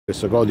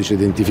Questo codice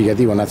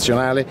identificativo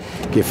nazionale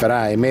che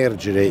farà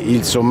emergere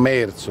il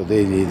sommerso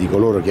di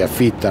coloro che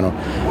affittano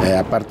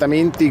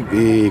appartamenti,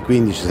 e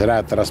quindi ci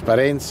sarà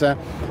trasparenza,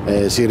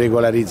 si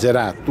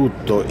regolarizzerà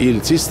tutto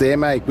il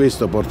sistema e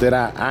questo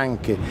porterà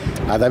anche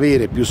ad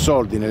avere più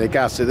soldi nelle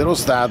casse dello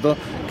Stato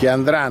che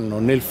andranno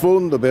nel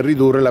fondo per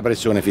ridurre la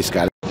pressione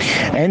fiscale.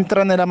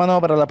 Entra nella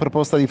manovra la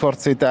proposta di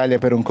Forza Italia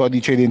per un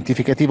codice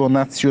identificativo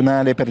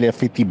nazionale per gli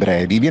affitti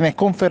brevi. Viene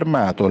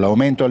confermato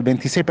l'aumento al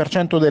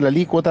 26%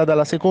 dell'aliquota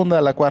dalla seconda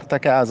alla quarta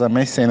casa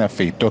messa in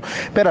affitto.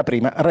 Per la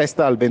prima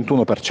resta al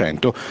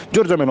 21%.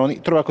 Giorgia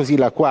Meloni trova così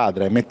la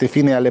quadra e mette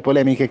fine alle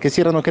polemiche che si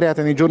erano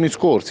create nei giorni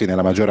scorsi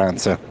nella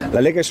maggioranza. La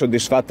Lega è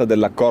soddisfatta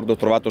dell'accordo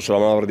trovato sulla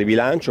manovra di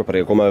bilancio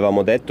perché, come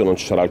avevamo detto, non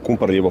ci sarà alcun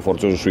prelievo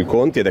forzoso sui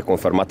conti ed è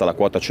confermata la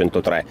quota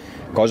 103,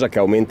 cosa che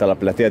aumenta la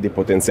platea di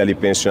potenziali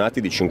pensionati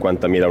di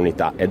 50.000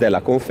 unità ed è la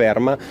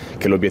conferma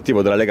che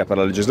l'obiettivo della Lega per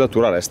la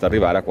legislatura resta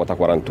arrivare a quota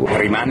 41.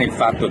 Rimane il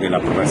fatto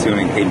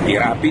dell'approvazione in tempi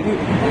rapidi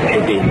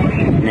ed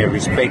nel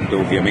rispetto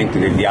ovviamente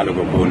del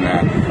dialogo con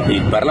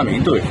il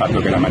Parlamento e il fatto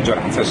che la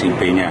maggioranza si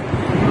impegna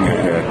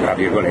tra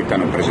virgolette a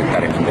non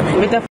presentare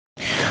emendamenti.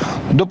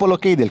 Dopo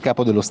l'ok del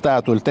Capo dello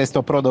Stato, il testo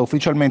approda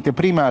ufficialmente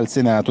prima al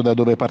Senato, da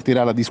dove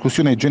partirà la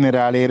discussione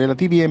generale e i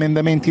relativi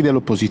emendamenti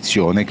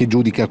dell'opposizione, che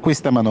giudica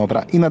questa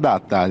manovra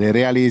inadatta alle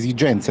reali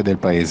esigenze del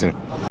Paese.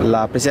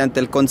 La Presidente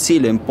del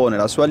Consiglio impone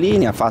la sua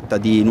linea, fatta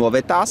di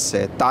nuove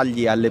tasse,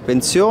 tagli alle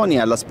pensioni e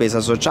alla spesa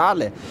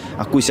sociale,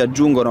 a cui si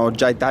aggiungono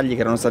già i tagli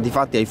che erano stati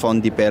fatti ai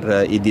fondi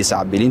per i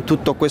disabili. In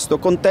tutto questo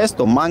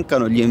contesto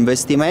mancano gli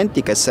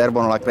investimenti che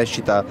servono alla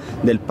crescita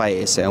del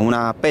Paese.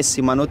 Una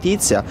pessima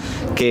notizia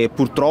che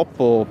purtroppo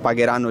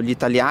pagheranno gli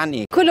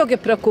italiani. Quello che è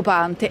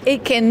preoccupante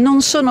è che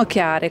non sono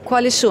chiare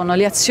quali sono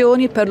le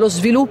azioni per lo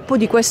sviluppo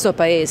di questo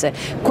Paese,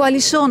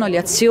 quali sono le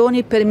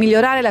azioni per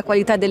migliorare la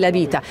qualità della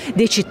vita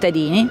dei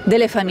cittadini,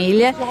 delle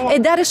famiglie e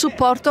dare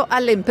supporto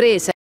alle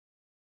imprese.